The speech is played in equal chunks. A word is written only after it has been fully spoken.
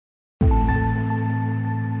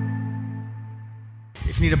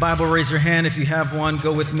If you need a Bible, raise your hand. If you have one,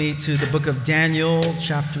 go with me to the book of Daniel,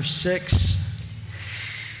 chapter 6.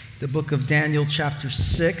 The book of Daniel, chapter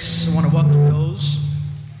 6. I want to welcome those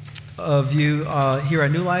of you here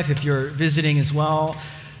at New Life. If you're visiting as well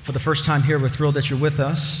for the first time here, we're thrilled that you're with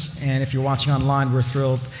us. And if you're watching online, we're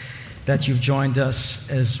thrilled that you've joined us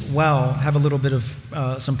as well. I have a little bit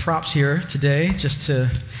of some props here today just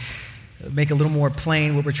to make a little more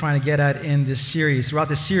plain what we're trying to get at in this series. Throughout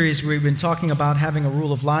this series, we've been talking about having a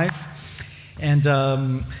rule of life,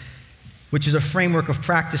 and which is a framework of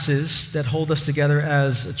practices that hold us together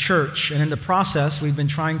as a church. And in the process, we've been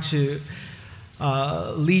trying to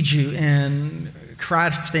lead you in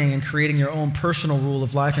crafting and creating your own personal rule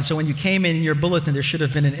of life. And so when you came in your bulletin, there should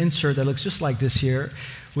have been an insert that looks just like this here,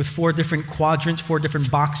 with 4 different quadrants, 4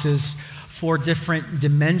 different boxes, 4 different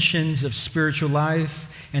dimensions of spiritual life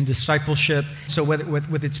and discipleship. So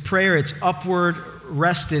with its prayer, it's upward;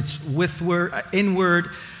 rest, it's withward; inward;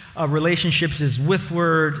 relationships is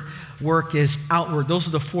withward; work is outward. Those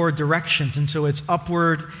are the 4 directions. And so it's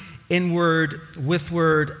upward, inward,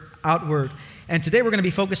 withward, outward. And today we're going to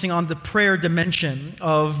be focusing on the prayer dimension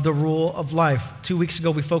of the rule of life. 2 weeks ago,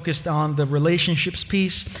 we focused on the relationships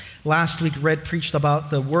piece. Last week, Red preached about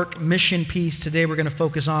the work mission piece. Today, we're going to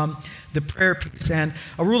focus on the prayer piece. And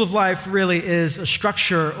a rule of life really is a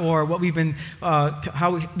structure, or what we've been,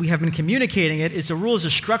 how we have been communicating it. It's a rule is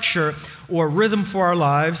a structure or rhythm for our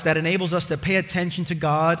lives that enables us to pay attention to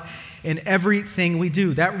God in everything we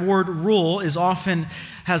do. That word rule is often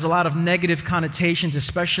has a lot of negative connotations,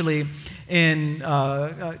 especially in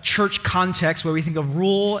church context, where we think of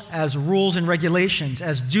rule as rules and regulations,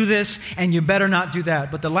 as do this and you better not do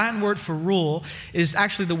that. But the Latin word for rule is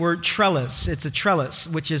actually the word trellis. It's a trellis,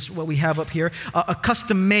 which is what we have up here, a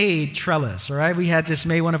custom-made trellis, all right? We had this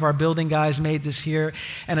made, one of our building guys made this here.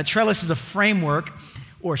 And a trellis is a framework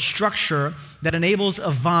or structure that enables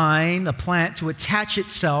a vine, a plant, to attach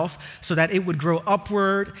itself so that it would grow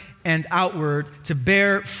upward and outward to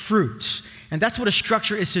bear fruit. And that's what a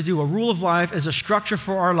structure is to do. A rule of life is a structure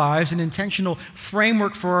for our lives, an intentional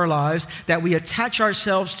framework for our lives that we attach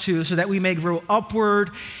ourselves to so that we may grow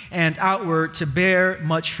upward and outward to bear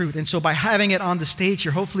much fruit. And so by having it on the stage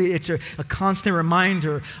here, hopefully it's a constant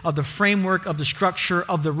reminder of the framework, of the structure,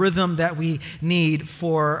 of the rhythm that we need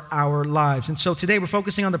for our lives. And so today we're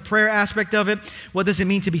focusing on the prayer aspect of it. What does it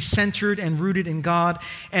mean to be centered and rooted in God?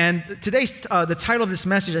 And today's, the title of this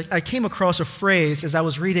message, I came across a phrase as I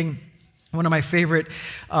was reading one of my favorite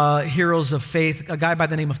heroes of faith, a guy by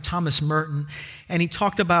the name of Thomas Merton, and he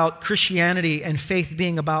talked about Christianity and faith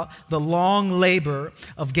being about the long labor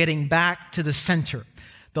of getting back to the center.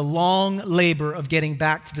 The long labor of getting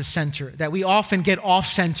back to the center, that we often get off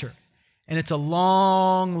center. And it's a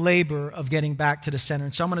long labor of getting back to the center.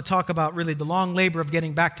 And so I'm going to talk about really the long labor of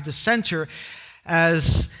getting back to the center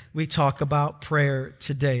as we talk about prayer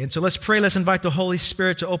today. And so let's pray. Let's invite the Holy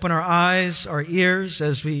Spirit to open our eyes, our ears,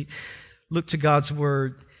 as we look to God's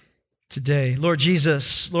word today. Lord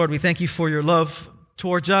Jesus, Lord, we thank you for your love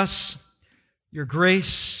towards us, your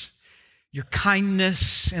grace, your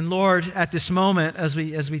kindness. And Lord, at this moment, as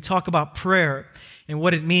we talk about prayer and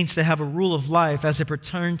what it means to have a rule of life as it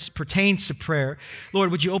pertains to prayer, Lord,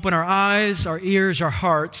 would you open our eyes, our ears, our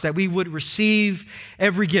hearts, that we would receive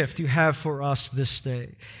every gift you have for us this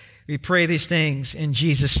day. We pray these things in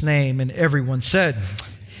Jesus' name, and everyone said,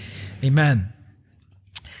 amen.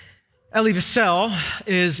 Elie Wiesel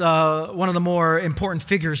is one of the more important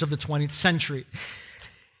figures of the 20th century.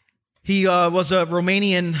 He was a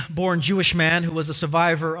Romanian-born Jewish man who was a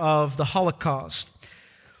survivor of the Holocaust,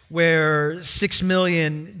 where 6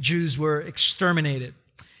 million Jews were exterminated.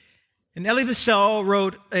 And Elie Wiesel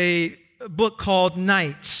wrote a book called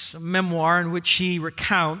Nights, a memoir in which he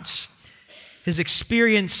recounts his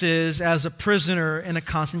experiences as a prisoner in a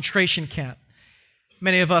concentration camp.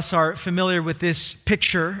 Many of us are familiar with this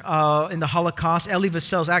picture in the Holocaust. Elie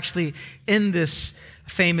Wiesel is actually in this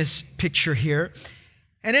famous picture here.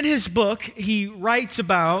 And in his book, he writes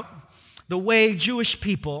about the way Jewish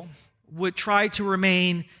people would try to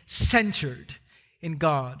remain centered in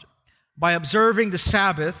God by observing the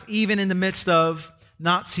Sabbath, even in the midst of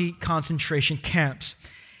Nazi concentration camps.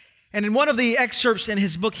 And in one of the excerpts in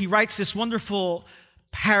his book, he writes this wonderful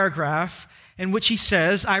paragraph in which he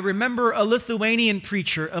says, I remember a Lithuanian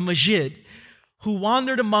preacher, a Majid, who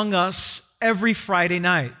wandered among us every Friday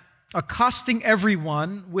night, accosting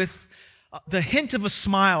everyone with the hint of a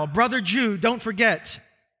smile. Brother Jew, don't forget,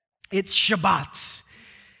 it's Shabbat.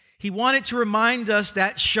 He wanted to remind us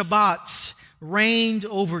that Shabbat reigned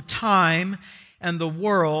over time and the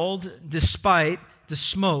world despite the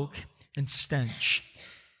smoke and stench.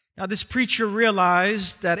 Now, this preacher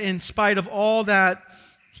realized that in spite of all that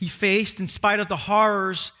he faced, in spite of the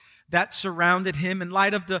horrors that surrounded him, in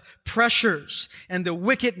light of the pressures and the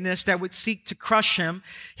wickedness that would seek to crush him,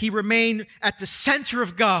 he remained at the center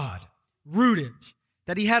of God, rooted.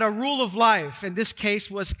 That he had a rule of life, in this case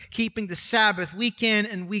was keeping the Sabbath week in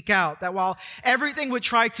and week out. That while everything would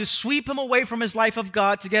try to sweep him away from his life of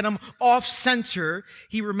God to get him off center,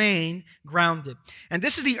 he remained grounded. And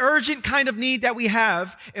this is the urgent kind of need that we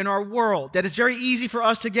have in our world. That it's very easy for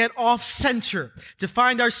us to get off center, to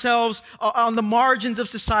find ourselves on the margins of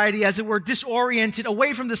society, as it were, disoriented,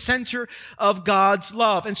 away from the center of God's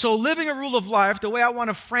love. And so living a rule of life, the way I want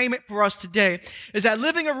to frame it for us today, is that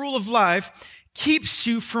living a rule of life keeps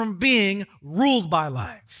you from being ruled by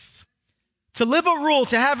life. To live a rule,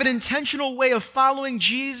 to have an intentional way of following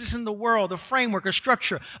Jesus in the world, a framework, a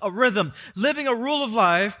structure, a rhythm, living a rule of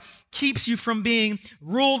life keeps you from being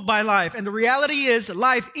ruled by life. And the reality is,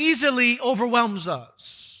 life easily overwhelms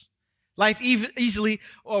us. Life easily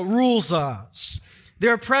rules us.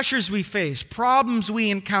 There are pressures we face, problems we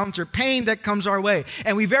encounter, pain that comes our way,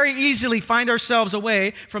 and we very easily find ourselves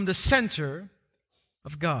away from the center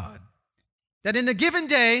of God. That in a given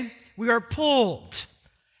day, we are pulled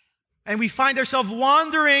and we find ourselves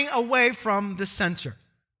wandering away from the center.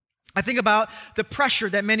 I think about the pressure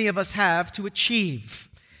that many of us have to achieve.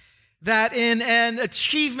 That in an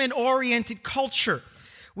achievement-oriented culture,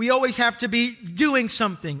 we always have to be doing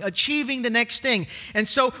something, achieving the next thing. And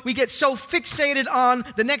so we get so fixated on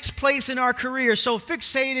the next place in our career, so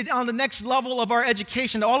fixated on the next level of our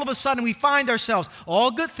education, that all of a sudden we find ourselves,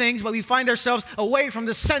 all good things, but we find ourselves away from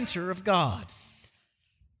the center of God.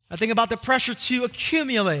 I think about the pressure to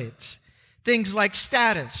accumulate things like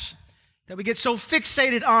status, that we get so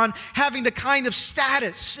fixated on having the kind of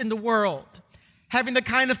status in the world, having the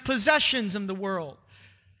kind of possessions in the world,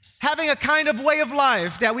 having a kind of way of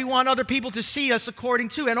life that we want other people to see us according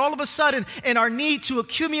to. And all of a sudden, in our need to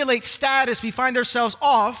accumulate status, we find ourselves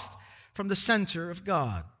off from the center of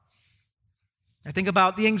God. I think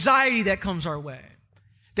about the anxiety that comes our way,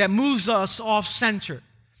 that moves us off center.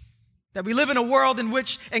 That we live in a world in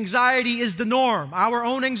which anxiety is the norm, our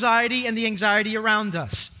own anxiety and the anxiety around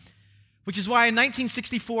us. Which is why in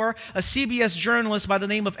 1964, a CBS journalist by the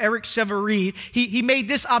name of Eric Sevareid, he made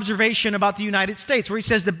this observation about the United States, where he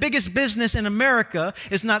says the biggest business in America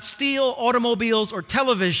is not steel, automobiles, or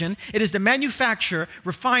television. It is the manufacture,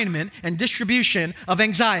 refinement, and distribution of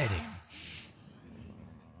anxiety.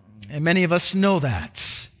 And many of us know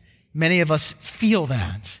that. Many of us feel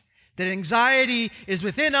that. That anxiety is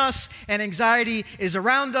within us and anxiety is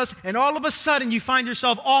around us, and all of a sudden you find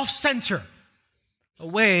yourself off center,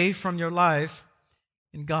 away from your life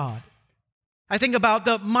in God. I think about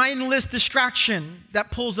the mindless distraction that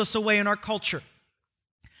pulls us away in our culture.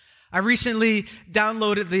 I recently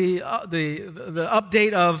downloaded the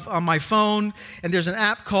update on my phone, and there's an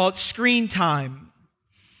app called Screen Time,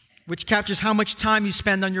 which captures how much time you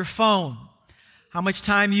spend on your phone, how much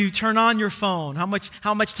time you turn on your phone, how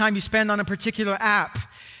much time you spend on a particular app.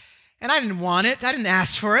 And I didn't want it. I didn't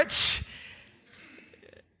ask for it.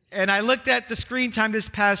 And I looked at the screen time this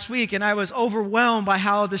past week, and I was overwhelmed by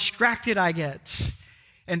how distracted I get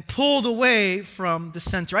and pulled away from the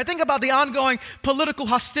center. I think about the ongoing political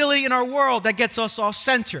hostility in our world that gets us off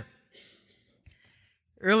center.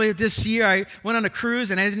 Earlier this year, I went on a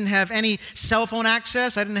cruise, and I didn't have any cell phone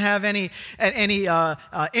access. I didn't have any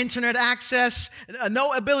internet access,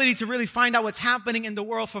 no ability to really find out what's happening in the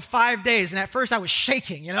world for 5 days. And at first, I was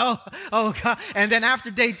shaking, Oh, God. And then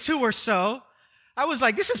after day 2 or so, I was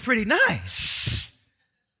like, this is pretty nice.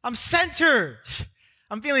 I'm centered.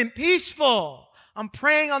 I'm feeling peaceful. I'm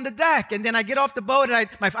praying on the deck, and then I get off the boat, and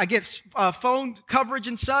I get phone coverage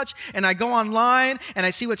and such, and I go online, and I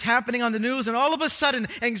see what's happening on the news, and all of a sudden,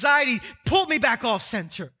 anxiety pulled me back off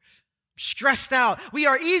center. Stressed out. We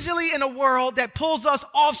are easily in a world that pulls us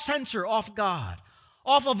off center, off God,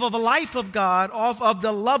 off of a life of God, off of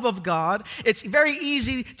the love of God. It's very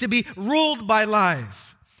easy to be ruled by life.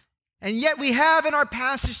 And yet we have in our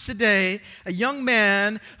passage today a young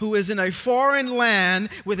man who is in a foreign land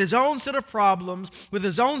with his own set of problems, with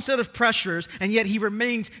his own set of pressures, and yet he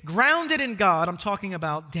remains grounded in God. I'm talking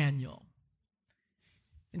about Daniel.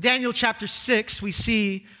 In Daniel chapter 6, we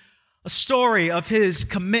see a story of his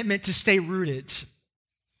commitment to stay rooted,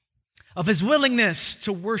 of his willingness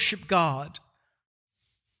to worship God,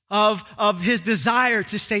 of his desire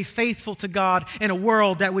to stay faithful to God in a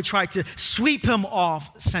world that would try to sweep him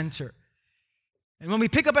off center. And when we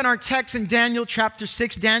pick up in our text in Daniel chapter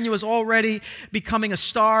 6, Daniel is already becoming a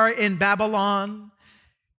star in Babylon.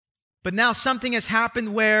 But now something has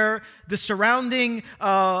happened where the surrounding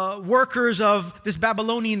workers of this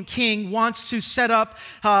Babylonian king wants to set up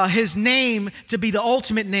his name to be the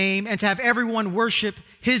ultimate name and to have everyone worship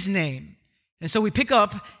his name. And so we pick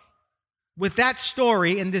up with that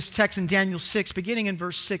story in this text in Daniel 6, beginning in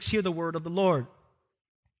verse 6. Hear the word of the Lord.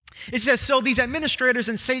 It says, "So these administrators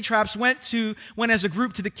and satraps went as a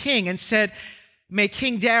group to the king and said, 'May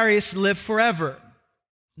King Darius live forever.'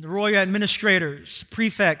 The royal administrators,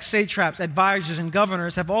 prefects, satraps, advisors, and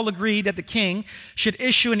governors have all agreed that the king should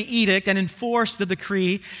issue an edict and enforce the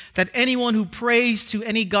decree that anyone who prays to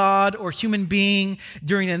any god or human being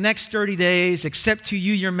during the next 30 days, except to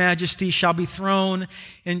you, your majesty, shall be thrown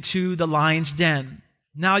into the lion's den.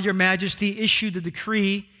 Now, your majesty, issue the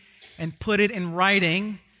decree and put it in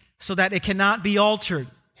writing so that it cannot be altered,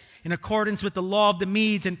 in accordance with the law of the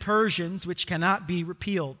Medes and Persians, which cannot be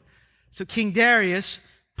repealed." So King Darius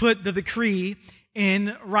put the decree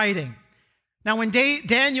in writing. Now, when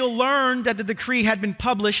Daniel learned that the decree had been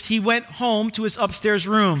published, he went home to his upstairs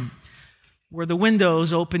room, where the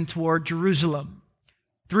windows opened toward Jerusalem.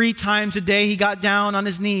 3 times a day he got down on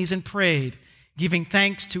his knees and prayed, giving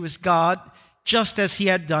thanks to his God, just as he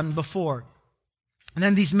had done before. And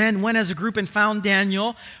then these men went as a group and found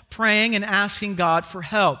Daniel praying and asking God for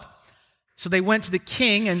help. So they went to the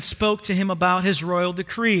king and spoke to him about his royal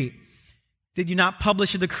decree. "Did you not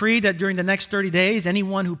publish a decree that during the next 30 days,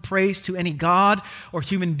 anyone who prays to any god or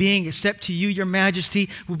human being except to you, your majesty,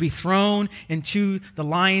 will be thrown into the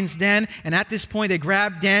lion's den?" And at this point, they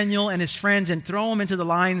grab Daniel and his friends and throw him into the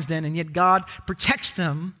lion's den, and yet God protects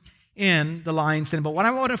them in the lion's den. But what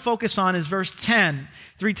I want to focus on is verse 10.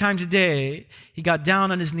 3 times a day, he got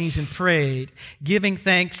down on his knees and prayed, giving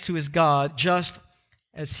thanks to his God, just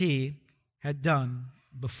as he had done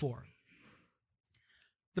before.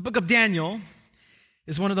 The book of Daniel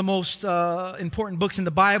is one of the most important books in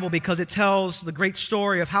the Bible because it tells the great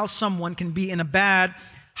story of how someone can be in a bad,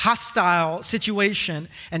 hostile situation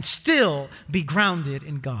and still be grounded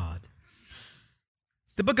in God.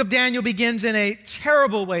 The book of Daniel begins in a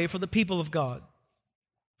terrible way for the people of God.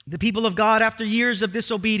 The people of God, after years of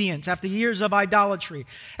disobedience, after years of idolatry,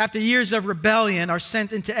 after years of rebellion, are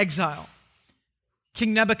sent into exile.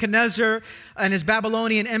 King Nebuchadnezzar and his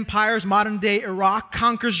Babylonian empires, modern-day Iraq,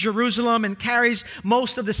 conquers Jerusalem and carries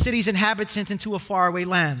most of the city's inhabitants into a faraway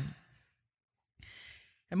land.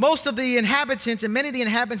 And most of the inhabitants, and many of the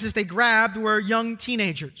inhabitants they grabbed were young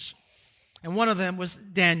teenagers. And one of them was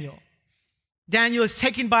Daniel. Daniel is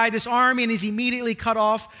taken by this army and is immediately cut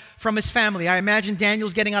off from his family. I imagine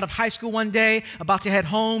Daniel's getting out of high school one day, about to head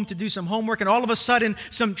home to do some homework, and all of a sudden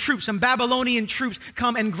some Babylonian troops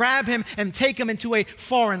come and grab him and take him into a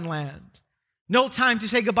foreign land. No time to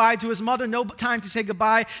say goodbye to his mother, no time to say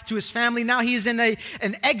goodbye to his family. Now he is in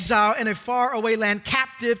an exile in a faraway land,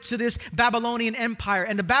 captive to this Babylonian empire.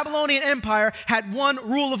 And the Babylonian empire had one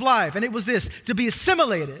rule of life, and it was this: to be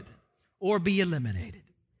assimilated or be eliminated.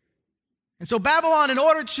 And so Babylon, in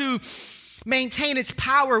order to maintain its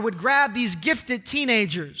power, would grab these gifted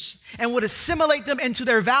teenagers and would assimilate them into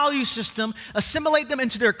their value system, assimilate them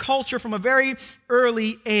into their culture from a very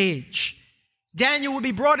early age. Daniel would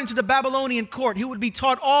be brought into the Babylonian court. He would be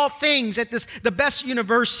taught all things at the best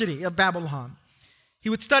university of Babylon. He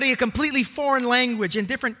would study a completely foreign language and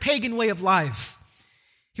different pagan way of life.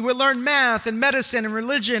 He would learn math and medicine and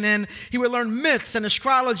religion, and he would learn myths and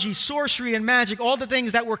astrology, sorcery and magic, all the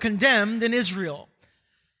things that were condemned in Israel.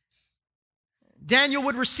 Daniel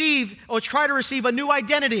would receive or try to receive a new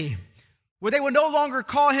identity where they would no longer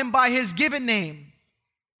call him by his given name.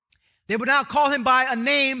 They would now call him by a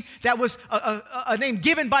name that was a name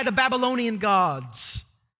given by the Babylonian gods.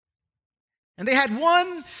 And they had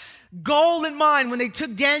one goal in mind when they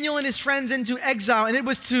took Daniel and his friends into exile, and it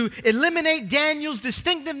was to eliminate Daniel's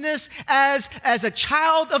distinctiveness as a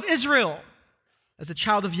child of Israel, as a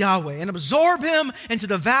child of Yahweh, and absorb him into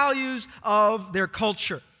the values of their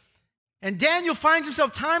culture. And Daniel finds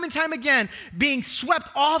himself time and time again being swept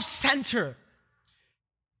off center,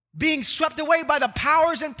 being swept away by the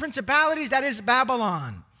powers and principalities that is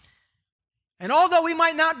Babylon. And although we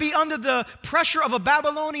might not be under the pressure of a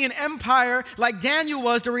Babylonian empire like Daniel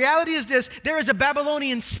was, the reality is this: there is a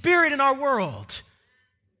Babylonian spirit in our world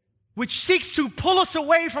which seeks to pull us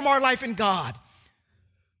away from our life in God,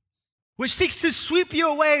 which seeks to sweep you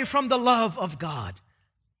away from the love of God.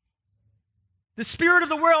 The spirit of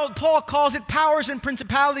the world, Paul calls it powers and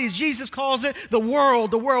principalities. Jesus calls it the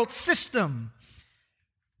world system.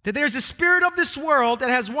 That there's a spirit of this world that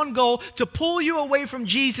has one goal: to pull you away from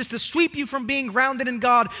Jesus, to sweep you from being grounded in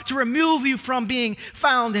God, to remove you from being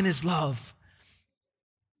found in His love.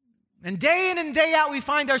 And day in and day out, we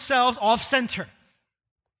find ourselves off center.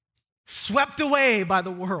 swept away by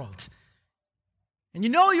the world. And you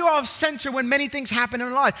know you're off center when many things happen in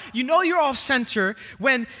our life. You know you're off center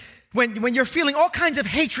when you're feeling all kinds of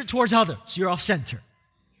hatred towards others. You're off center.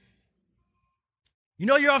 You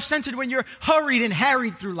know you're off centered when you're hurried and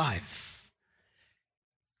harried through life.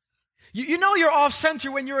 You know you're off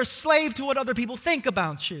center when you're a slave to what other people think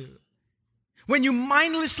about you. When you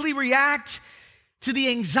mindlessly react to the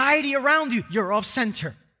anxiety around you, you're off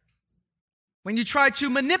center. When you try to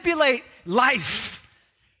manipulate life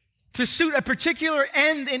to suit a particular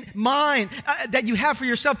end in mind that you have for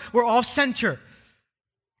yourself, we're off center.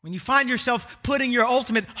 When you find yourself putting your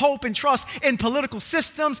ultimate hope and trust in political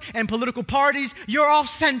systems and political parties, you're off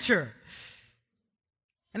center.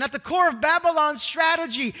 And at the core of Babylon's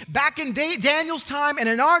strategy back in Daniel's time and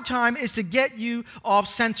in our time is to get you off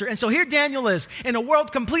center. And so here Daniel is in a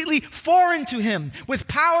world completely foreign to him with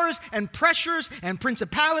powers and pressures and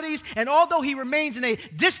principalities. And although he remains in a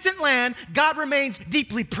distant land, God remains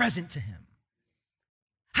deeply present to him.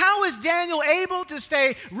 How is Daniel able to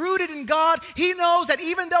stay rooted in God? He knows that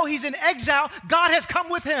even though he's in exile, God has come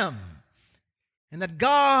with him. And that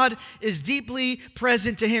God is deeply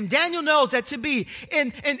present to him. Daniel knows that to be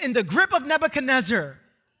in the grip of Nebuchadnezzar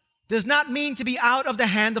does not mean to be out of the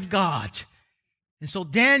hand of God. And so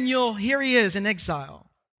Daniel, here he is in exile.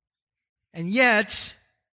 And yet,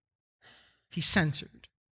 he's centered.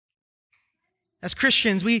 As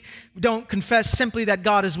Christians, we don't confess simply that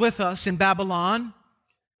God is with us in Babylon.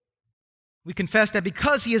 We confess that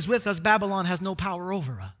because he is with us, Babylon has no power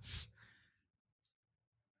over us.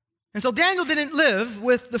 And so Daniel didn't live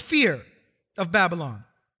with the fear of Babylon.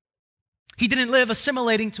 He didn't live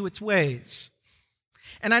assimilating to its ways.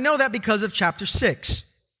 And I know that because of chapter 6.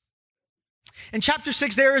 In chapter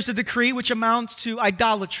 6, there is a decree which amounts to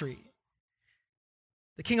idolatry.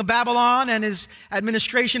 The king of Babylon and his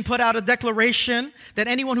administration put out a declaration that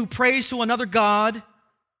anyone who prays to another god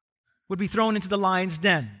would be thrown into the lion's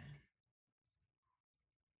den.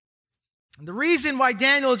 And the reason why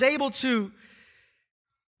Daniel is able to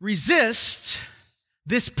resist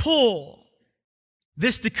this pull,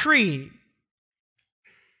 this decree,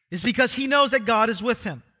 is because he knows that God is with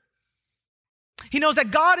him. He knows that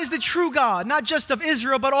God is the true God, not just of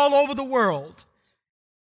Israel, but all over the world.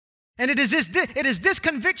 And it is this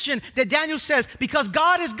conviction that Daniel says, because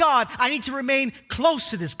God is God, I need to remain close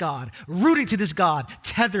to this God, rooted to this God,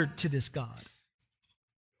 tethered to this God.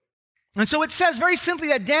 And so it says very simply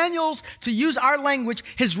that Daniel's, to use our language,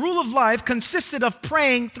 his rule of life consisted of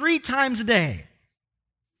praying 3 times a day.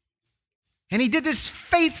 And he did this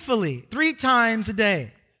faithfully 3 times a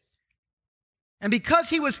day. And because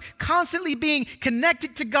he was constantly being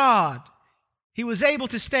connected to God, he was able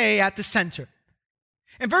to stay at the center.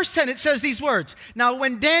 In verse 10, it says these words, "Now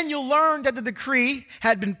when Daniel learned that the decree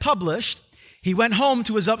had been published, he went home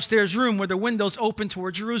to his upstairs room where the windows opened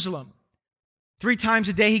toward Jerusalem. 3 times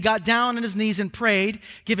a day he got down on his knees and prayed,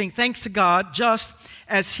 giving thanks to God, just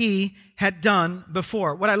as he had done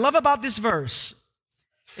before." What I love about this verse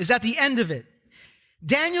is at the end of it,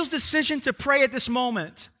 Daniel's decision to pray at this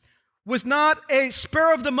moment was not a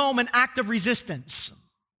spur-of-the-moment act of resistance.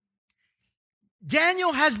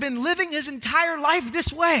 Daniel has been living his entire life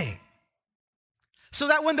this way, so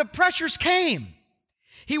that when the pressures came,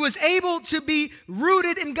 he was able to be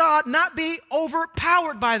rooted in God, not be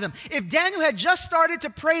overpowered by them. If Daniel had just started to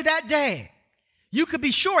pray that day, you could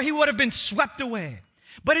be sure he would have been swept away.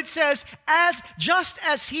 But it says, just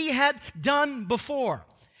as he had done before.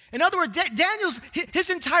 In other words, his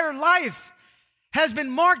entire life has been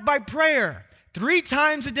marked by prayer 3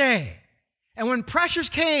 times a day. And when pressures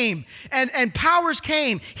came and powers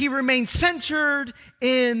came, he remained centered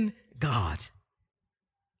in God.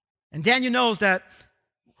 And Daniel knows that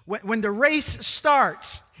when the race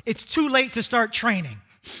starts, it's too late to start training.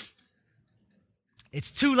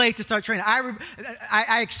 It's too late to start training.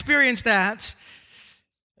 I experienced that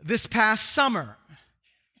this past summer.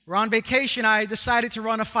 We're on vacation. I decided to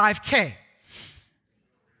run a 5K.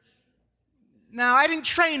 Now, I didn't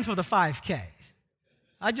train for the 5K.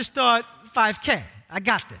 I just thought, 5K, I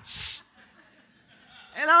got this.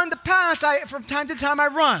 And now in the past, from time to time, I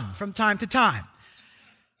run from time to time.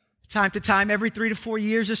 Time to time, every 3 to 4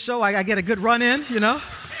 years or so, I get a good run in,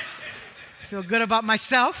 Feel good about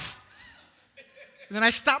myself. And then I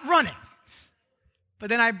stop running. But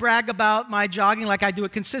then I brag about my jogging like I do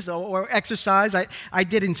it consistently, or exercise. I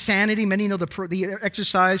did Insanity. Many know the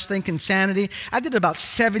exercise thing, Insanity. I did it about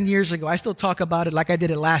 7 years ago. I still talk about it like I did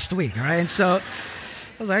it last week, right? And so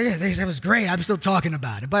I was like, yeah, that was great. I'm still talking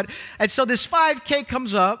about it. And so this 5K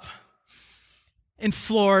comes up in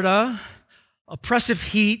Florida, oppressive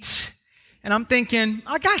heat, and I'm thinking,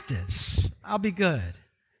 I got this. I'll be good.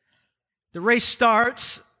 The race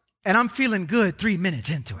starts, and I'm feeling good 3 minutes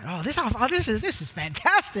into it. This is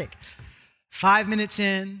fantastic. 5 minutes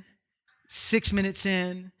in, 6 minutes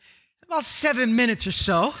in, about 7 minutes or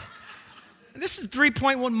so. And this is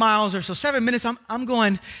 3.1 miles or so, 7 minutes. I'm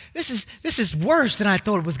going, this is worse than I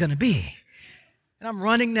thought it was going to be. And I'm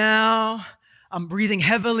running now. I'm breathing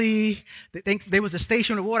heavily. There was a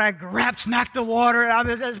station of water. I smacked the water. I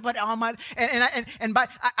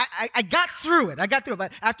got through it.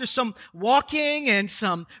 But after some walking and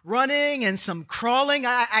some running and some crawling,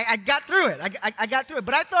 I got through it. I got through it.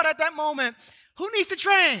 But I thought at that moment, who needs to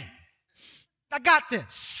train? I got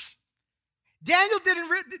this. Daniel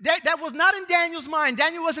that was not in Daniel's mind.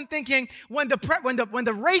 Daniel wasn't thinking, when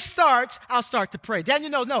the race starts, I'll start to pray.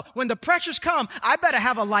 Daniel knows, no, when the pressures come, I better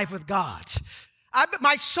have a life with God.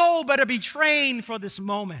 My soul better be trained for this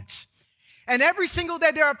moment. And every single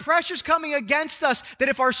day there are pressures coming against us that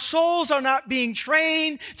if our souls are not being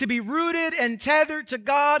trained to be rooted and tethered to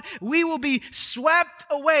God, we will be swept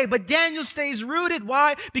away. But Daniel stays rooted.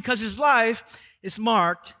 Why? Because his life is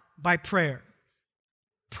marked by prayer.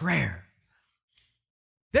 Prayer.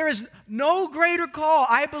 There is no greater call,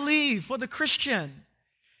 I believe, for the Christian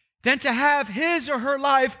than to have his or her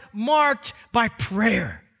life marked by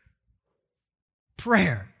prayer.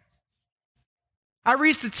 Prayer. I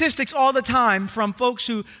read statistics all the time from folks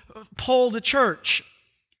who poll the church.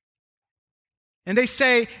 And they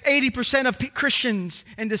say 80% of Christians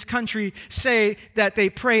in this country say that they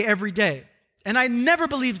pray every day. And I never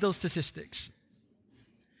believe those statistics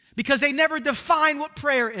because they never define what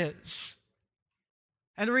prayer is.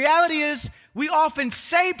 And the reality is, we often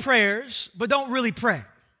say prayers, but don't really pray.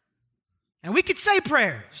 And we could say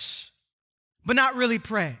prayers, but not really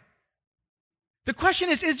pray. The question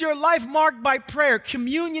is your life marked by prayer,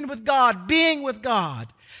 communion with God, being with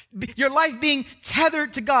God, your life being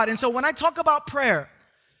tethered to God? And so when I talk about prayer,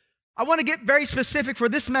 I want to get very specific for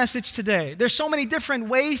this message today. There's so many different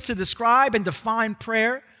ways to describe and define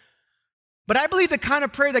prayer, but I believe the kind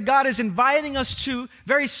of prayer that God is inviting us to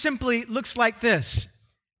very simply looks like this.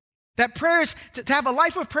 That prayer is, to have a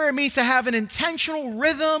life of prayer means to have an intentional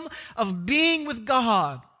rhythm of being with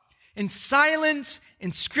God in silence,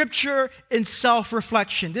 in scripture, in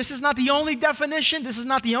self-reflection. This is not the only definition. This is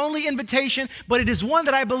not the only invitation, but it is one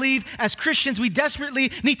that I believe as Christians we desperately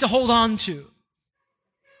need to hold on to.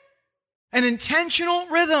 An intentional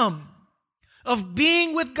rhythm of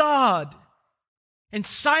being with God in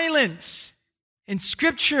silence, in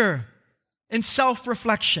scripture, in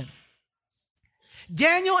self-reflection.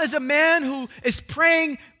 Daniel is a man who is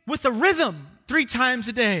praying with a rhythm 3 times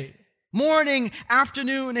a day, morning,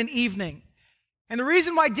 afternoon, and evening. And the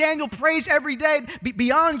reason why Daniel prays every day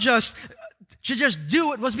beyond just to just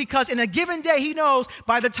do it was because in a given day he knows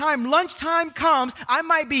by the time lunchtime comes, I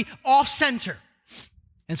might be off center.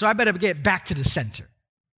 And so I better get back to the center.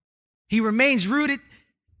 He remains rooted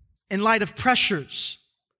in light of pressures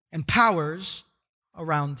and powers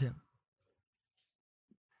around him.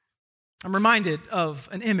 I'm reminded of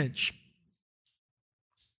an image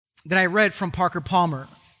that I read from Parker Palmer,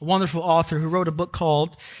 a wonderful author who wrote a book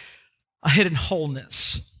called A Hidden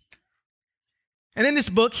Wholeness. And in this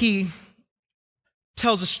book, he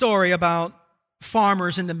tells a story about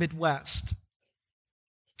farmers in the Midwest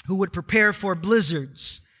who would prepare for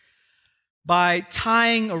blizzards by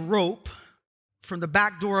tying a rope from the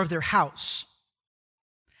back door of their house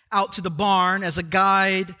out to the barn as a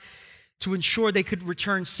guide to ensure they could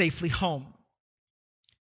return safely home.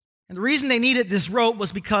 And the reason they needed this rope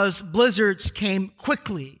was because blizzards came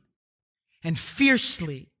quickly and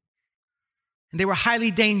fiercely, and they were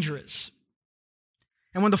highly dangerous.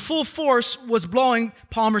 And when the full force was blowing,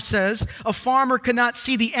 Palmer says, a farmer could not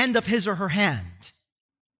see the end of his or her hand.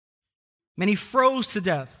 Many froze to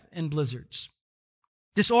death in blizzards,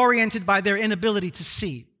 disoriented by their inability to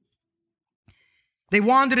see. They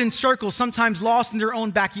wandered in circles, sometimes lost in their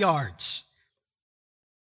own backyards.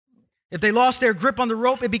 If they lost their grip on the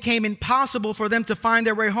rope, it became impossible for them to find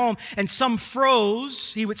their way home. And some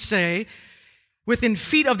froze, he would say, within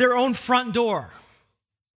feet of their own front door,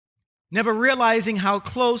 never realizing how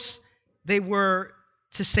close they were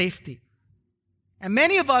to safety. And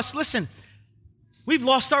many of us, listen, we've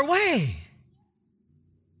lost our way.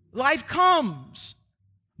 Life comes.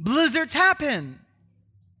 Blizzards happen.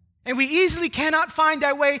 And we easily cannot find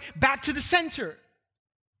our way back to the center,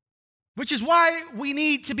 which is why we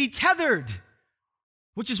need to be tethered,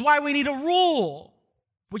 which is why we need a rule,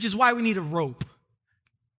 which is why we need a rope.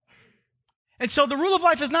 And so the rule of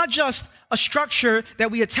life is not just a structure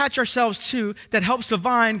that we attach ourselves to that helps the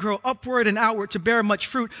vine grow upward and outward to bear much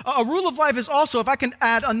fruit. A rule of life is also, if I can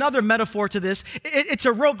add another metaphor to this, it's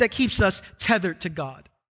a rope that keeps us tethered to God.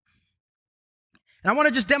 And I want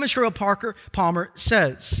to just demonstrate what Parker Palmer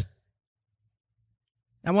says.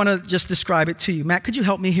 I want to just describe it to you. Matt, could you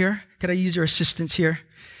help me here? Could I use your assistance here?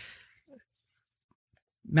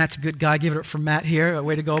 Matt's a good guy. Give it up for Matt here.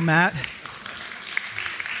 Way to go, Matt.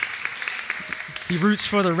 He roots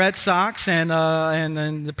for the Red Sox and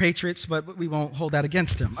the Patriots, but we won't hold that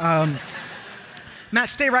against him. Matt,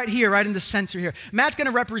 stay right here, right in the center here. Matt's going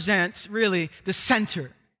to represent, really, the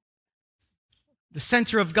center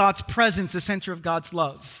of God's presence, the center of God's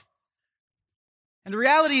love. And the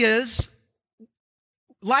reality is,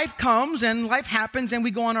 life comes and life happens and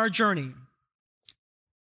we go on our journey.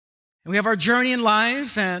 And we have our journey in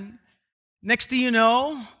life, and next thing you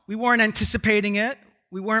know, we weren't anticipating it,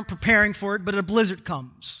 we weren't preparing for it, but a blizzard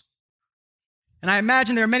comes. And I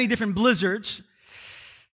imagine there are many different blizzards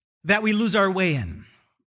that we lose our way in.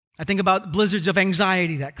 I think about blizzards of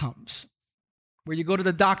anxiety that comes, where you go to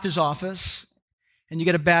the doctor's office and you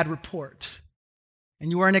get a bad report. And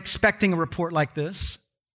you weren't expecting a report like this,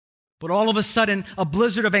 but all of a sudden, a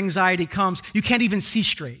blizzard of anxiety comes. You can't even see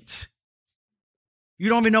straight. You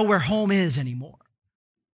don't even know where home is anymore.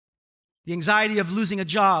 The anxiety of losing a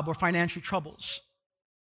job or financial troubles.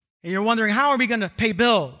 And you're wondering, how are we going to pay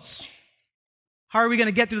bills? How are we going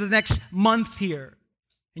to get through the next month here?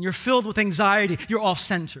 And you're filled with anxiety. You're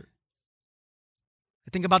off-center. I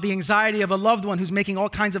think about the anxiety of a loved one who's making all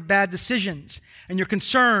kinds of bad decisions, and you're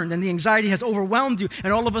concerned, and the anxiety has overwhelmed you,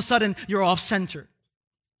 and all of a sudden, you're off-center.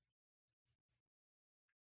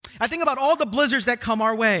 I think about all the blizzards that come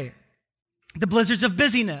our way. The blizzards of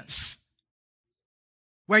busyness,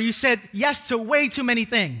 where you said yes to way too many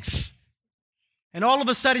things. And all of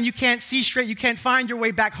a sudden, you can't see straight. You can't find your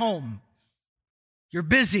way back home. You're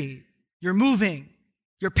busy. You're moving.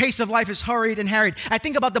 Your pace of life is hurried and harried. I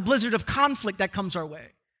think about the blizzard of conflict that comes our way,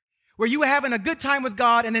 where you were having a good time with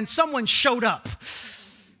God, and then someone showed up.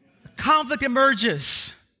 Conflict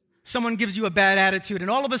emerges. Someone gives you a bad attitude,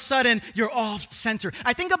 and all of a sudden, you're off center.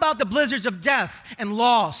 I think about the blizzards of death and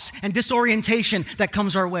loss and disorientation that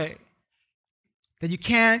comes our way, that you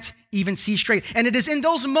can't even see straight. And it is in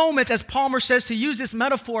those moments, as Palmer says, to use this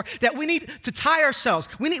metaphor, that we need to tie ourselves.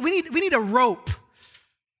 We need a rope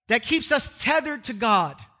that keeps us tethered to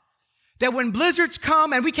God. That when blizzards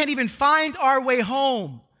come and we can't even find our way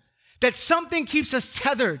home, that something keeps us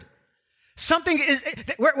tethered.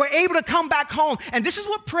 We're able to come back home. And this is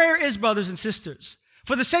what prayer is, brothers and sisters.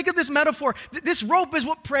 For the sake of this metaphor, this rope is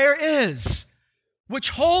what prayer is, which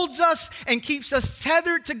holds us and keeps us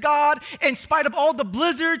tethered to God in spite of all the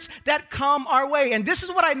blizzards that come our way. And this is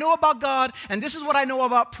what I know about God, and this is what I know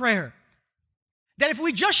about prayer. That if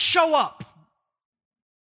we just show up,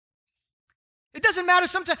 it doesn't matter.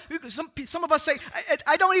 Sometimes some of us say,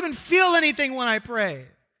 I don't even feel anything when I pray.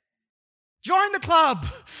 Join the club.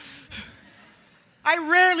 I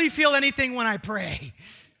rarely feel anything when I pray.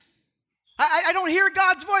 I don't hear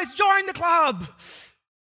God's voice. Join the club.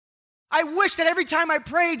 I wish that every time I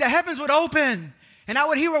prayed, the heavens would open and I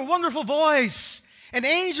would hear a wonderful voice. An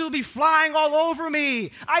angel would be flying all over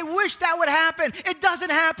me. I wish that would happen. It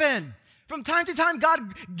doesn't happen. From time to time, God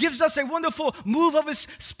gives us a wonderful move of His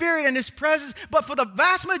Spirit and His presence, but for the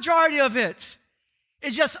vast majority of it,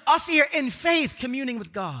 it's just us here in faith communing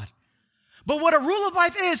with God. But what a rule of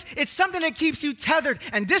life is, it's something that keeps you tethered.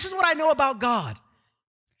 And this is what I know about God.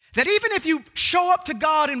 That even if you show up to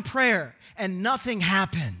God in prayer and nothing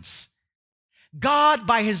happens, God,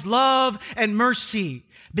 by His love and mercy,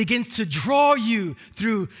 begins to draw you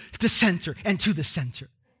through the center and to the center.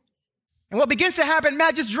 And what begins to happen,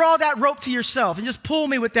 Matt, just draw that rope to yourself and just pull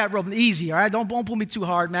me with that rope. Easy, all right? Don't pull me too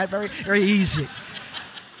hard, Matt. Very, very easy.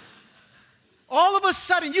 All of a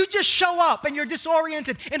sudden, you just show up and you're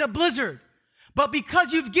disoriented in a blizzard. But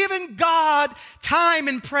because you've given God time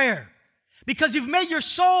in prayer, because you've made your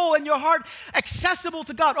soul and your heart accessible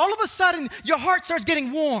to God, all of a sudden, your heart starts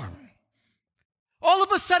getting warm. All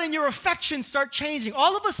of a sudden, your affections start changing.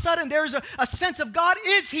 All of a sudden, there's a sense of God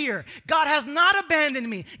is here. God has not abandoned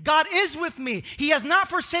me. God is with me. He has not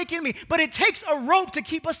forsaken me. But it takes a rope to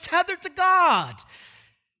keep us tethered to God.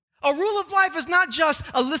 A rule of life is not just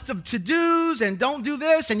a list of to-dos and don't do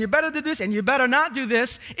this and you better do this and you better not do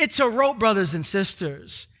this. It's a rope, brothers and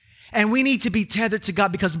sisters. And we need to be tethered to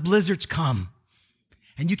God because blizzards come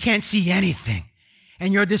and you can't see anything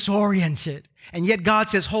and you're disoriented. And yet God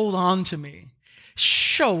says, hold on to me.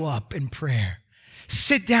 Show up in prayer.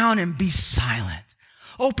 Sit down and be silent.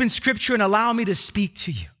 Open Scripture and allow me to speak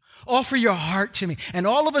to you. Offer your heart to me. And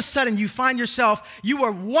all of a sudden you find yourself, you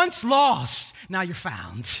were once lost, now you're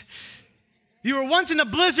found. You were once in a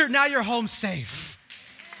blizzard, now you're home safe.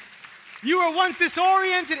 You were once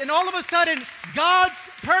disoriented, and all of a sudden God's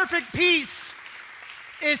perfect peace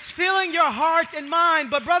is filling your heart and mind.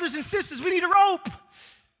 But brothers and sisters, we need a rope.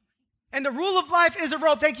 And the rule of life is a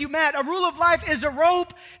rope. Thank you, Matt. A rule of life is a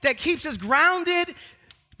rope that keeps us grounded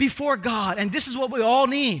before God. And this is what we all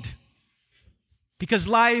need, because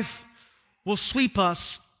life will sweep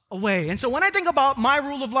us away. And so when I think about my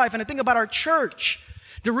rule of life and I think about our church,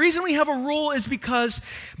 the reason we have a rule is because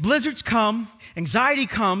blizzards come, anxiety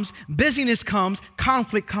comes, busyness comes,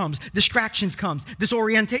 conflict comes, distractions comes,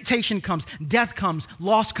 disorientation comes, death comes,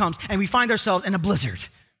 loss comes, and we find ourselves in a blizzard.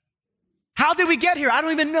 How did we get here? I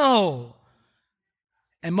don't even know.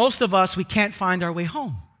 And most of us, we can't find our way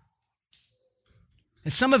home.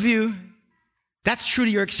 And some of you, that's true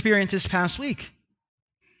to your experience this past week.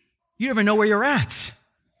 You never know where you're at.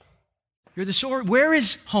 You're disordered. Where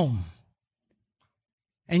is home?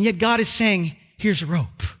 And yet God is saying, here's a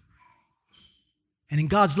rope. And in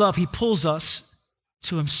God's love, He pulls us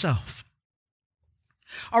to Himself.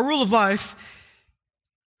 Our rule of life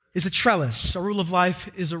is a trellis. Our rule of life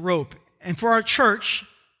is a rope. And for our church,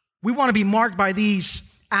 we want to be marked by these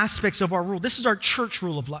aspects of our rule. This is our church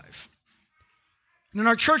rule of life. And in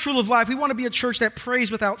our church rule of life, we want to be a church that prays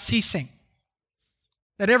without ceasing.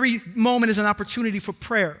 That every moment is an opportunity for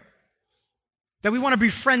prayer. That we want to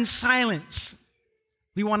befriend silence.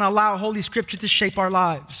 We want to allow Holy Scripture to shape our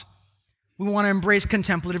lives. We want to embrace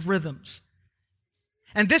contemplative rhythms.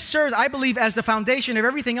 And this serves, I believe, as the foundation of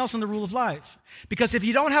everything else in the rule of life. Because if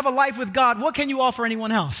you don't have a life with God, what can you offer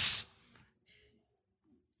anyone else?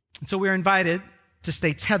 And so we're invited to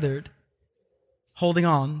stay tethered, holding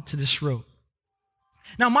on to this rope.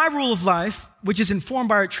 Now, my rule of life, which is informed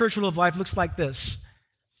by our church rule of life, looks like this.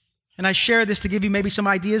 And I share this to give you maybe some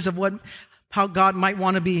ideas of how God might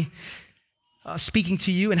want to be speaking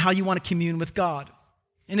to you and how you want to commune with God.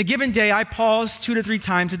 In a given day, I pause 2 to 3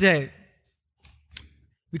 times a day.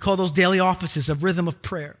 We call those daily offices of rhythm of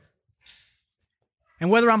prayer.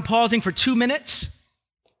 And whether I'm pausing for 2 minutes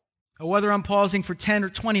or whether I'm pausing for 10 or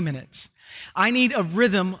 20 minutes, I need a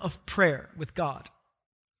rhythm of prayer with God.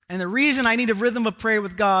 And the reason I need a rhythm of prayer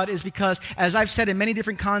with God is because, as I've said in many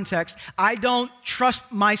different contexts, I don't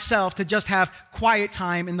trust myself to just have quiet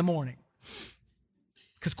time in the morning.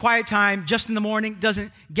 Because quiet time just in the morning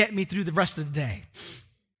doesn't get me through the rest of the day.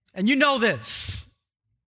 And you know this.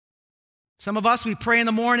 Some of us, we pray in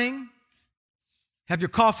the morning, have your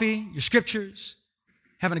coffee, your scriptures,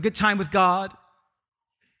 having a good time with God.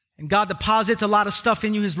 And God deposits a lot of stuff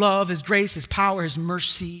in you, His love, His grace, His power, His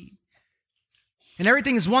mercy. And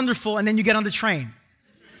everything is wonderful, and then you get on the train.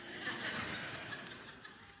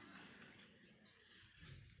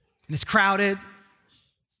 And it's crowded.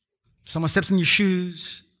 Someone steps in your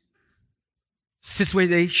shoes, sits where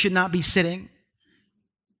they should not be sitting.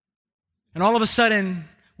 And all of a sudden,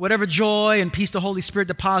 whatever joy and peace the Holy Spirit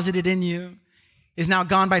deposited in you is now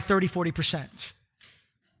gone by 30, 40%.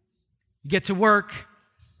 You get to work,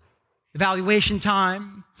 evaluation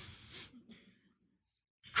time,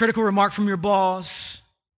 critical remark from your boss,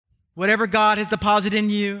 whatever God has deposited in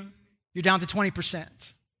you, you're down to 20%.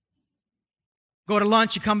 Go to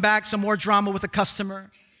lunch, you come back, some more drama with a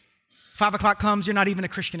customer. 5 o'clock comes, you're not even a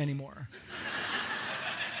Christian anymore.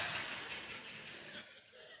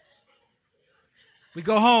 We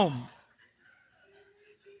go home.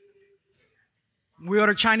 We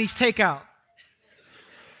order Chinese takeout.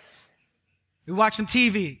 We watch some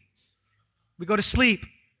TV. We go to sleep.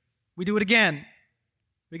 We do it again.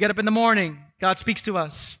 We get up in the morning. God speaks to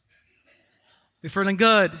us. We're feeling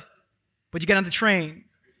good, but you get on the train.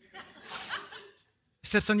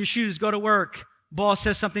 Steps on your shoes, go to work. Boss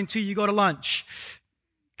says something to you, you go to lunch.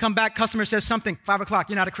 Come back, customer says something, 5 o'clock,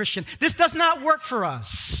 you're not a Christian. This does not work for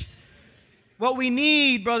us. What we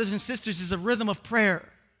need, brothers and sisters, is a rhythm of prayer.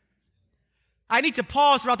 I need to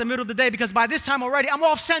pause throughout the middle of the day because by this time already, I'm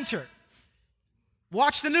off center.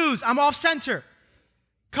 Watch the news, I'm off center.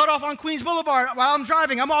 Cut off on Queens Boulevard while I'm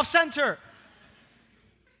driving, I'm off center.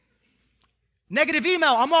 Negative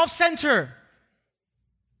email, I'm off center.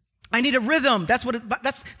 I need a rhythm. That's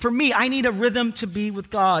for me. I need a rhythm to be with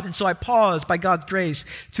God. And so I pause by God's grace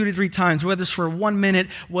 2 to 3 times, whether it's for 1 minute,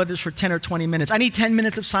 whether it's for 10 or 20 minutes. I need 10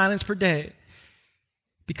 minutes of silence per day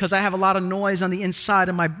because I have a lot of noise on the inside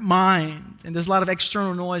of my mind, and there's a lot of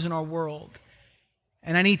external noise in our world.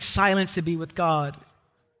 And I need silence to be with God.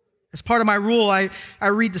 As part of my rule, I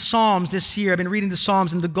read the Psalms this year. I've been reading the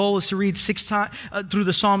Psalms, and the goal is to read through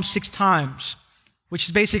the Psalms 6 times,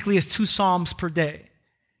 which basically is 2 Psalms per day.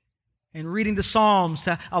 And reading the Psalms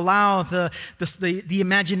to allow the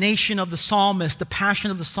imagination of the psalmist, the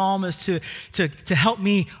passion of the psalmist to help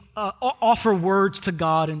me offer words to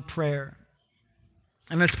God in prayer.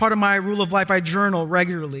 And as part of my rule of life, I journal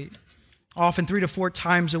regularly. often 3 to 4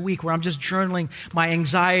 times a week, where I'm just journaling my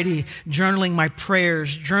anxiety, journaling my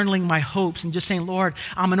prayers, journaling my hopes, and just saying, Lord,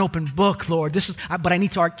 I'm an open book, Lord. But I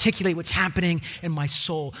need to articulate what's happening in my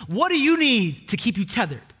soul. What do you need to keep you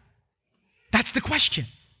tethered? That's the question.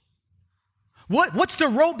 What's the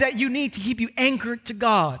rope that you need to keep you anchored to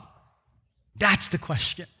God? That's the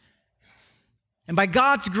question. And by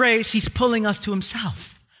God's grace, He's pulling us to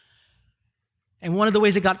Himself. And one of the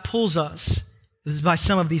ways that God pulls us is by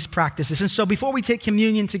some of these practices. And so before we take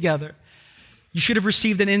communion together, you should have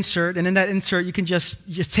received an insert. And in that insert, you can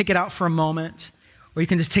just take it out for a moment, or you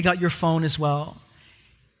can just take out your phone as well.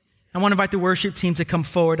 I want to invite the worship team to come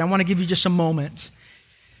forward. I want to give you just a moment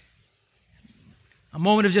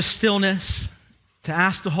of just stillness to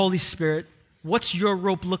ask the Holy Spirit, what's your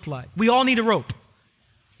rope look like? We all need a rope.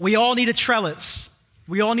 We all need a trellis.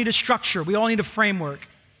 We all need a structure. We all need a framework.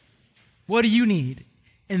 What do you need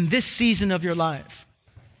in this season of your life?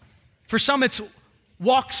 For some, it's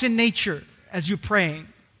walks in nature as you're praying.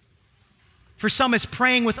 For some, it's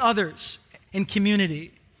praying with others in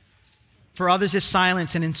community. For others, it's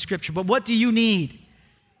silence and in Scripture. But what do you need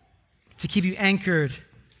to keep you anchored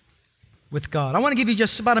with God? I want to give you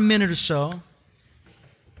just about a minute or so,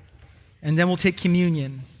 and then we'll take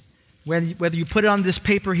communion. Whether you put it on this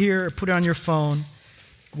paper here or put it on your phone,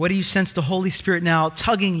 what do you sense the Holy Spirit now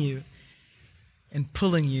tugging you and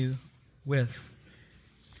pulling you with?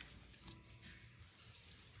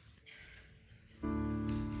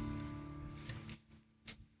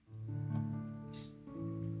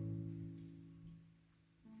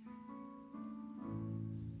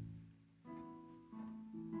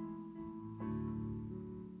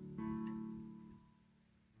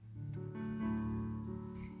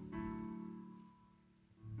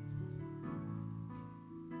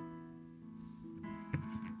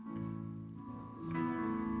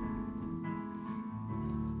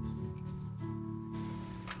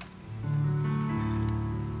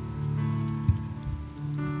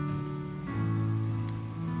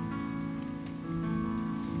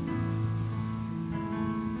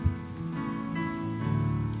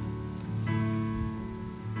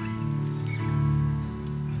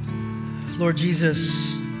 Lord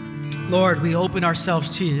Jesus, Lord, we open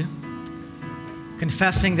ourselves to you,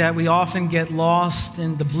 confessing that we often get lost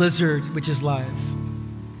in the blizzard, which is life.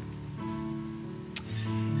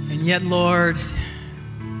 And yet, Lord,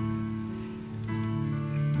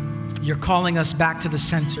 you're calling us back to the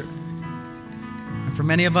center. And for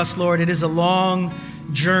many of us, Lord, it is a long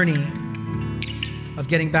journey of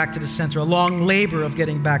getting back to the center, a long labor of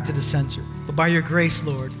getting back to the center. But by your grace,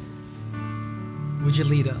 Lord, would you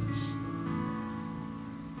lead us?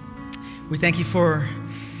 We thank you for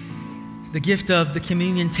the gift of the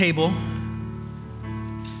communion table,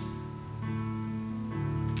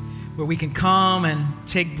 where we can come and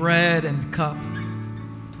take bread and cup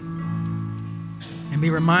and be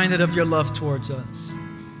reminded of your love towards us,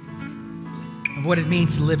 of what it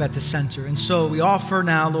means to live at the center. And so we offer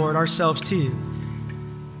now, Lord, ourselves to you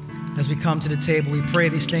as we come to the table. We pray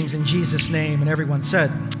these things in Jesus' name. And everyone said,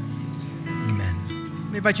 amen.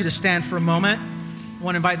 Let me invite you to stand for a moment. I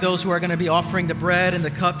want to invite those who are going to be offering the bread and the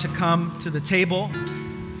cup to come to the table.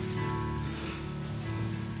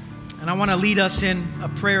 And I want to lead us in a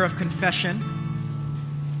prayer of confession.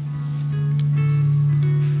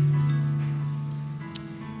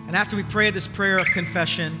 And after we pray this prayer of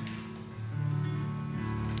confession,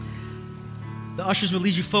 the ushers will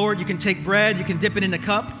lead you forward. You can take bread, you can dip it in a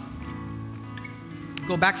cup,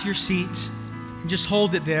 go back to your seat, and just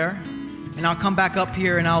hold it there. And I'll come back up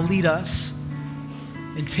here and I'll lead us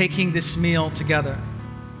in taking this meal together.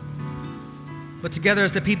 But together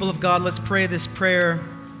as the people of God, let's pray this prayer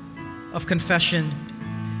of confession.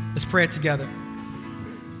 Let's pray it together.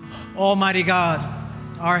 Almighty God,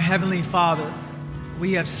 our Heavenly Father,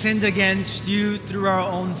 we have sinned against you through our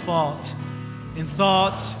own fault, in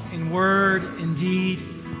thought, in word, in deed,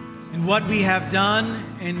 in what we have done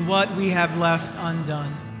and what we have left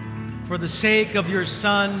undone. For the sake of your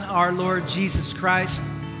Son, our Lord Jesus Christ,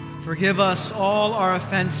 forgive us all our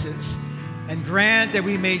offenses and grant that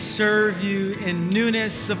we may serve you in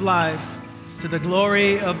newness of life to the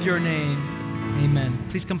glory of your name. Amen.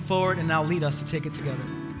 Please come forward and now lead us to take it together.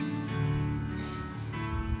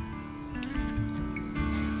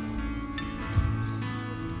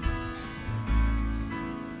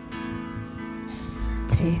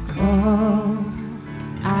 Take all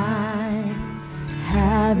I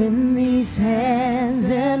have in these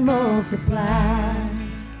hands and multiply,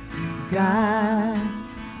 God,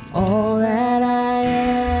 all that I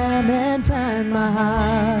am, and find my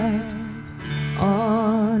heart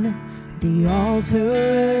on the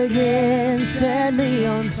altar again. Set me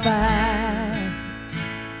on fire,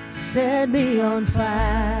 set me on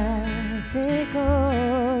fire. Take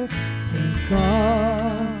all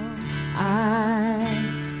I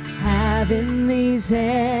have in these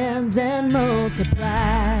hands and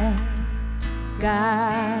multiply,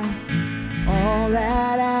 God, all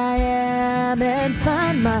that I am, and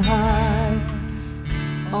find my heart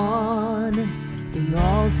on the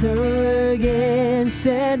altar again.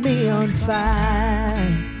 Set me on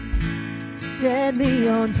fire, set me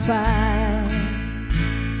on fire.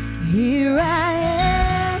 Here I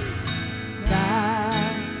am,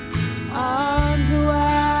 God, arms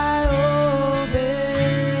wide open,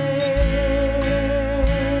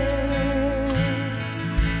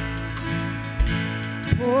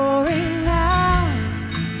 pouring out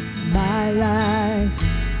my life,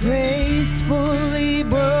 gracefully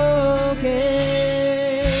broken.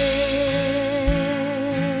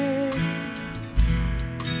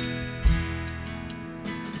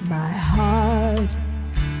 My heart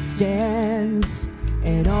stands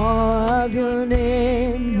in awe of your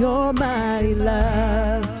name. Your mighty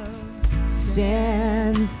love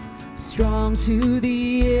stands strong to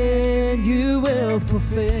the end. You will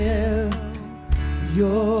fulfill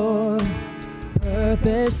your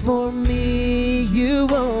purpose for me. You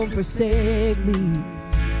won't forsake me,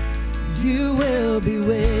 you will be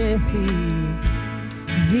with me.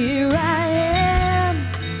 Here I am,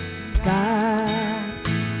 God,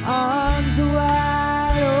 arms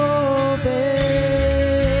wide open,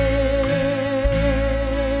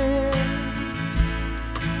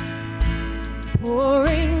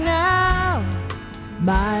 pouring out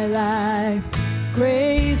my life,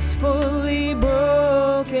 gracefully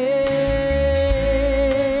broken.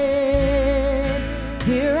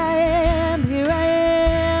 Here I am, here I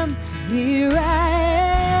am, here I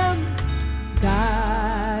am,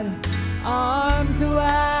 God, arms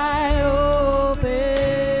wide open,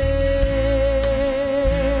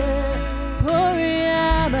 pouring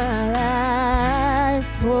out my life,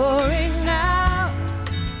 pouring out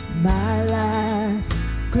my life,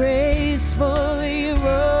 gracefully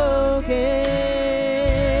broken.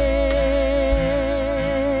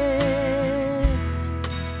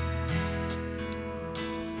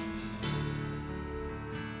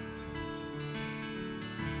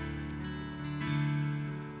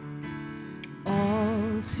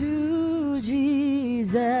 All to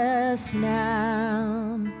Jesus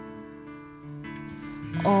now,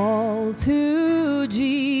 all to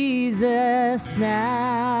Jesus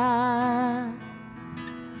now,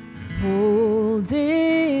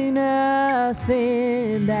 holding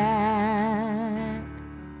nothing back,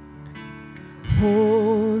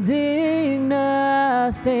 holding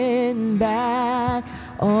nothing back,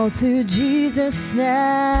 all to Jesus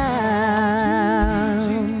now.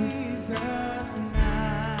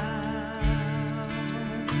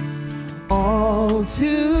 All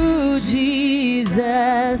to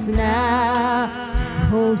Jesus now,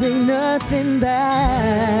 holding nothing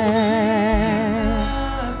back,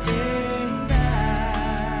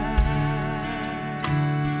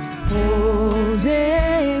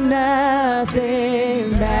 holding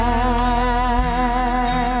nothing back,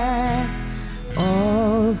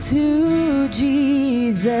 all to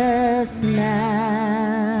Jesus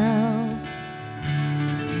now,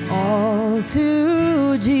 all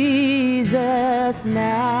to Jesus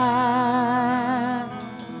now,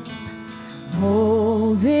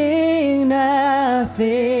 holding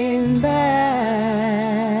nothing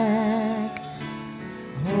back,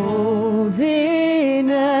 holding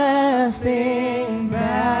nothing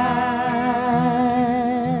back.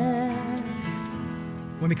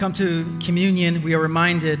 When we come to communion, we are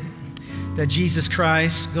reminded that Jesus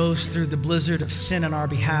Christ goes through the blizzard of sin on our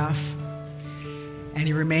behalf, and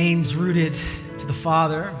he remains rooted to the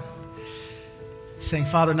Father, saying,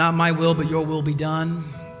 Father, not my will, but your will be done.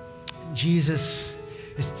 Jesus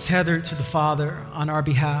is tethered to the Father on our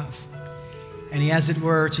behalf. And he, as it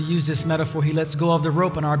were, to use this metaphor, he lets go of the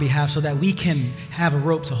rope on our behalf so that we can have a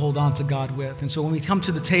rope to hold on to God with. And so when we come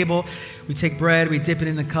to the table, we take bread, we dip it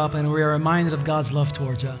in a cup, and we are reminded of God's love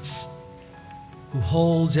towards us, who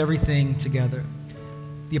holds everything together.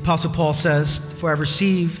 The Apostle Paul says, for I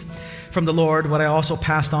received from the Lord what I also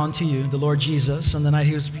passed on to you. The Lord Jesus, on the night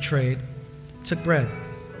he was betrayed, took bread,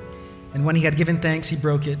 and when he had given thanks, he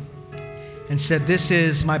broke it and said, this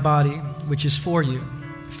is my body, which is for you,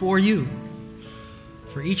 for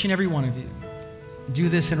each and every one of you. Do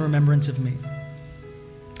this in remembrance of me.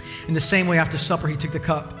 In the same way, after supper, he took the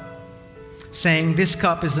cup, saying, this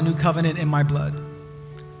cup is the new covenant in my blood.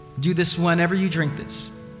 Do this whenever you drink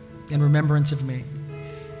this in remembrance of me.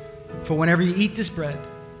 For whenever you eat this bread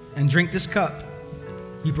and drink this cup,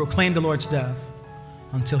 you proclaim the Lord's death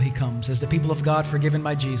until he comes. As the people of God forgiven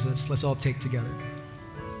by Jesus, let's all take together.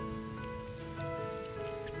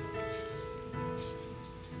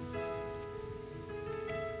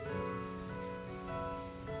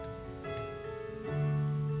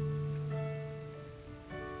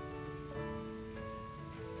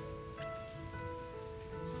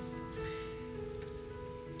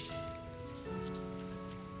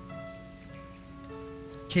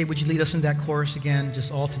 Kate, would you lead us in that chorus again? Just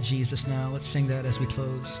all to Jesus now. Let's sing that as we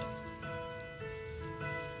close.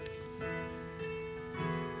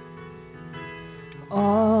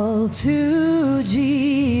 All to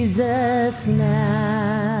Jesus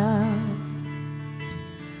now.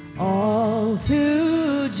 All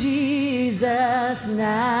to Jesus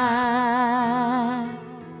now.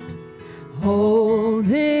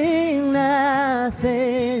 Holding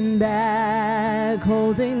nothing back,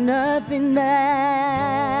 holding nothing back.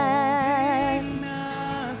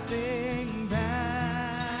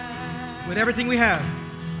 With everything we have.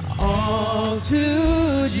 All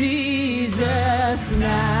to Jesus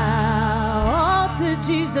now. All to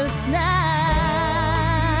Jesus now.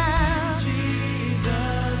 Jesus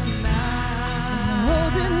now.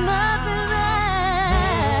 Holding nothing back.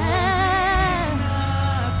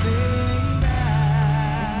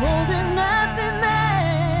 Holding nothing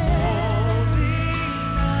back.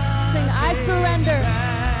 Sing, I surrender.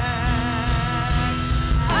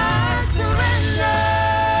 I surrender.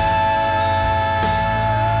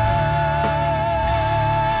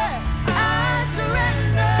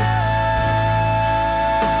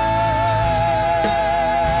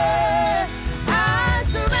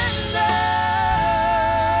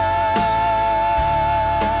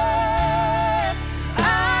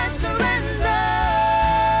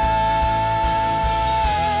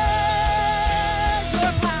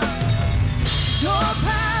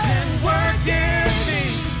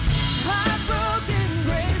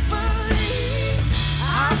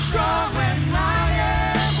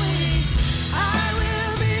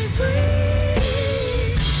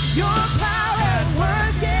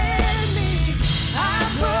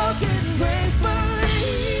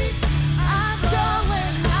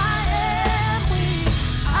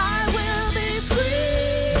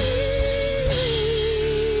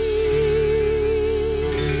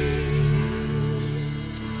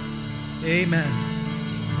 Amen.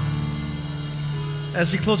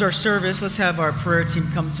 As we close our service, let's have our prayer team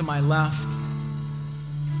come to my left.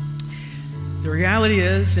 The reality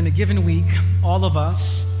is, in a given week, all of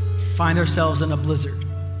us find ourselves in a blizzard.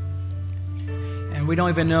 And we don't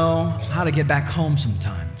even know how to get back home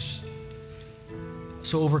sometimes.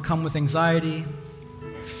 So overcome with anxiety,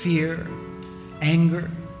 fear, anger,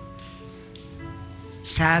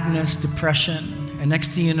 sadness, depression, and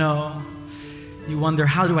next thing you know, you wonder,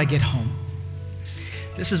 how do I get home?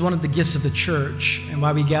 This is one of the gifts of the church and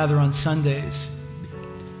why we gather on Sundays.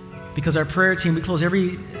 Because our prayer team, we close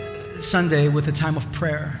every Sunday with a time of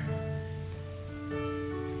prayer.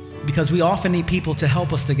 Because we often need people to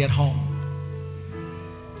help us to get home.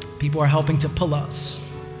 People are helping to pull us.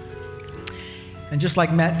 And just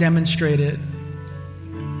like Matt demonstrated,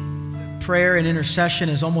 prayer and intercession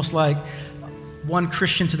is almost like one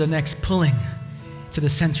Christian to the next pulling to the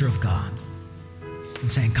center of God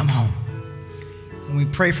and saying, come home. When we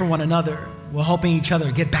pray for one another, we're helping each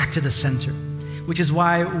other get back to the center, which is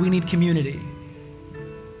why we need community.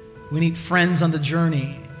 We need friends on the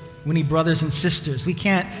journey. We need brothers and sisters. We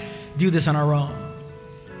can't do this on our own.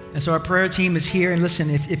 And so our prayer team is here. And listen,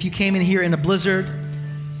 if you came in here in a blizzard,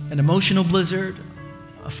 an emotional blizzard,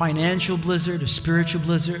 a financial blizzard, a spiritual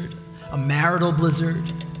blizzard, a marital blizzard,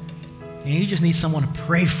 and you just need someone to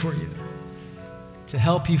pray for you, to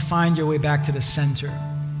help you find your way back to the center,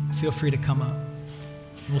 feel free to come up.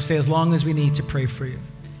 We'll stay as long as we need to pray for you.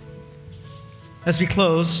 As we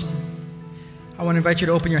close, I want to invite you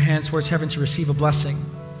to open your hands towards heaven to receive a blessing.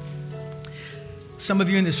 Some of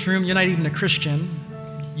you in this room, you're not even a Christian.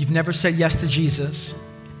 You've never said yes to Jesus.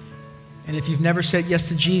 And if you've never said yes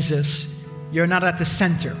to Jesus, you're not at the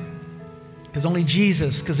center. Because only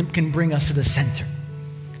Jesus can bring us to the center.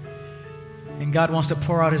 And God wants to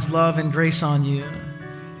pour out his love and grace on you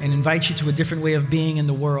and invite you to a different way of being in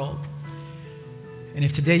the world. And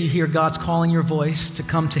if today you hear God's calling your voice to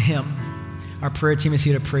come to him, our prayer team is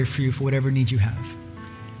here to pray for you for whatever need you have.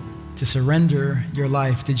 To surrender your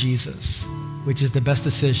life to Jesus, which is the best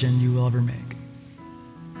decision you will ever make.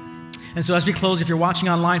 And so as we close, if you're watching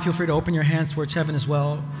online, feel free to open your hands towards heaven as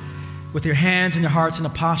well, with your hands and your hearts in a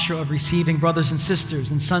posture of receiving brothers and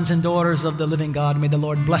sisters and sons and daughters of the living God. May the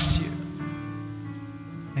Lord bless you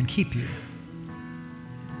and keep you.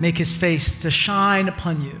 make his face to shine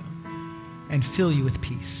upon you and fill you with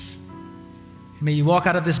peace. May you walk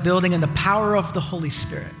out of this building in the power of the Holy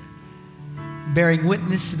Spirit, bearing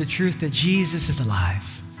witness to the truth that Jesus is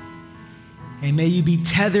alive. And may you be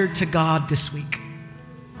tethered to God this week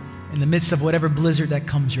in the midst of whatever blizzard that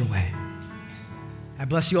comes your way. I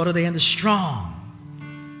bless you all today in the strong,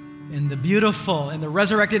 in the beautiful, in the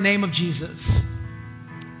resurrected name of Jesus.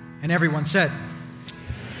 And everyone said,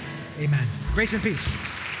 amen. Grace and peace.